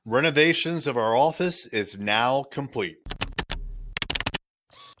Renovations of our office is now complete.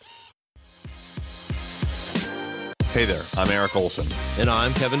 Hey there, I'm Eric Olson. And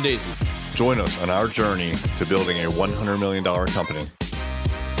I'm Kevin Daisy. Join us on our journey to building a $100 million company.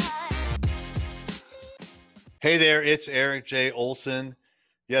 Hey there, it's Eric J. Olson.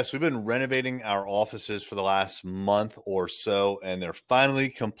 Yes, we've been renovating our offices for the last month or so, and they're finally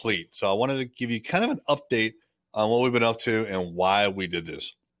complete. So I wanted to give you kind of an update on what we've been up to and why we did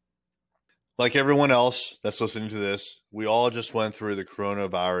this. Like everyone else that's listening to this, we all just went through the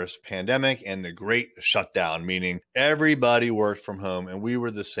coronavirus pandemic and the great shutdown, meaning everybody worked from home and we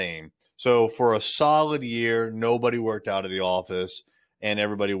were the same. So for a solid year, nobody worked out of the office and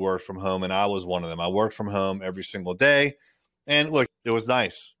everybody worked from home. And I was one of them. I worked from home every single day. And look, it was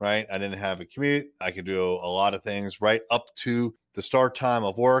nice, right? I didn't have a commute. I could do a lot of things right up to the start time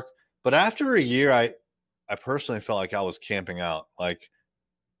of work. But after a year, I personally felt like I was camping out.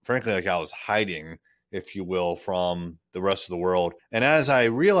 Frankly, like I was hiding, if you will, from the rest of the world. And as I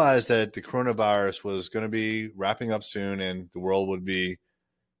realized that the coronavirus was going to be wrapping up soon and the world would be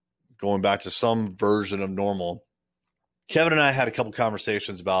going back to some version of normal, Kevin and I had a couple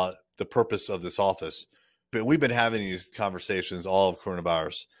conversations about the purpose of this office. But we've been having these conversations all of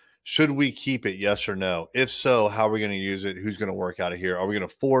coronavirus. Should we keep it? Yes or no? If so, how are we going to use it? Who's going to work out of here? Are we going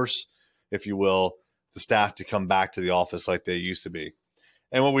to force, if you will, the staff to come back to the office like they used to be?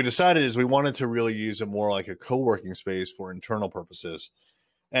 And what we decided is we wanted to really use it more like a co-working space for internal purposes.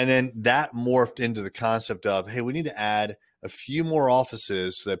 And then that morphed into the concept of, hey, we need to add a few more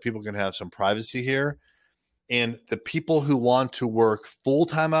offices so that people can have some privacy here. And the people who want to work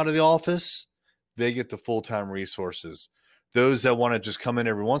full-time out of the office, they get the full-time resources. Those that want to just come in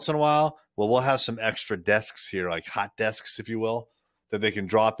every once in a while, well, we'll have some extra desks here, like hot desks, if you will, that they can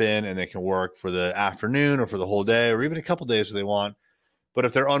drop in and they can work for the afternoon or for the whole day or even a couple days if they want. But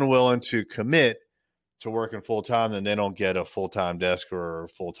if they're unwilling to commit to working full-time, then they don't get a full-time desk or a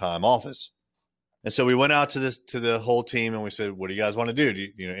full-time office. And so we went out to the whole team and we said, what do you guys want to do?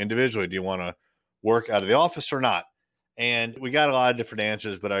 Individually, do you want to work out of the office or not? And we got a lot of different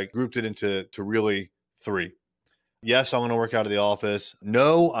answers, but I grouped it into really three. Yes, I'm going to work out of the office.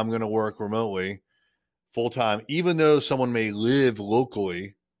 No, I'm going to work remotely full-time. Even though someone may live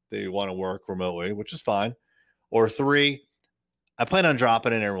locally, they want to work remotely, which is fine. Or three, I plan on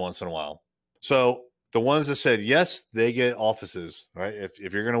dropping in every once in a while. So the ones that said yes, they get offices, right?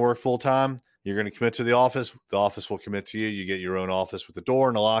 If you're going to work full-time, you're going to commit to the office will commit to you. You get your own office with the door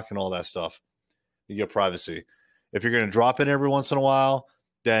and a lock and all that stuff. You get privacy. If you're going to drop in every once in a while,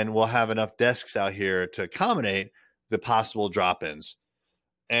 then we'll have enough desks out here to accommodate the possible drop-ins.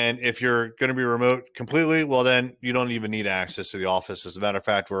 And if you're going to be remote completely, well, then you don't even need access to the office. As a matter of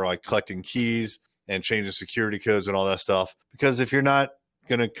fact, we're like collecting keys and changing security codes and all that stuff. Because if you're not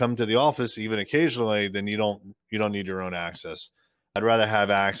going to come to the office even occasionally, then you don't need your own access. I'd rather have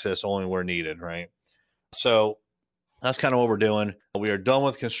access only where needed, right? So that's kind of what we're doing. We are done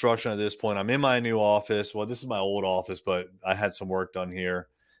with construction at this point. I'm in my new office. Well, this is my old office, but I had some work done here.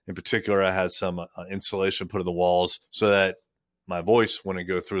 In particular, I had some insulation put in the walls so that my voice wouldn't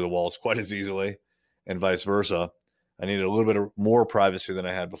go through the walls quite as easily and vice versa. I needed a little bit more privacy than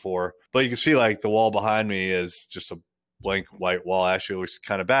I had before. But you can see like the wall behind me is just a blank white wall. Actually, it looks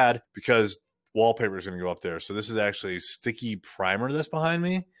kind of bad because wallpaper is going to go up there. So this is actually sticky primer that's behind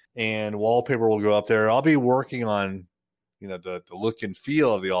me and wallpaper will go up there. I'll be working on, the look and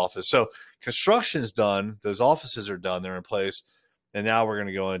feel of the office. So construction is done. Those offices are done. They're in place. And now we're going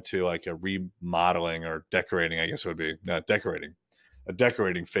to go into like a remodeling or decorating, I guess it would be. Not decorating. A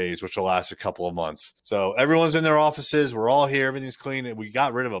decorating phase, which will last a couple of months. So everyone's in their offices. We're all here. Everything's clean. We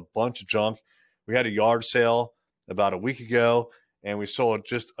got rid of a bunch of junk. We had a yard sale about a week ago, and we sold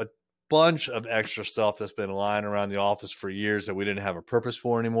just a bunch of extra stuff that's been lying around the office for years that we didn't have a purpose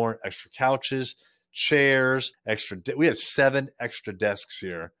for anymore. Extra couches, chairs, we had 7 extra desks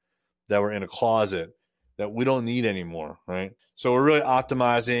here that were in a closet that we don't need anymore, right? So we're really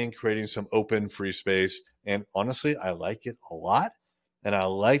optimizing, creating some open free space. And honestly, I like it a lot. And I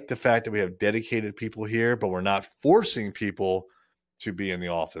like the fact that we have dedicated people here, but we're not forcing people to be in the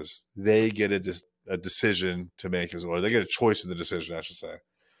office. They get a decision to make as well. They get a choice in the decision, I should say.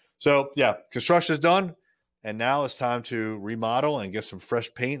 So yeah, construction is done. And now it's time to remodel and get some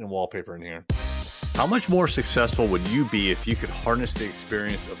fresh paint and wallpaper in here. How much more successful would you be if you could harness the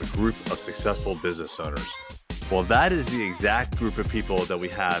experience of a group of successful business owners? Well, that is the exact group of people that we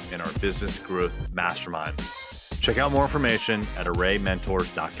have in our Business Growth Mastermind. Check out more information at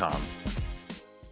arraymentors.com.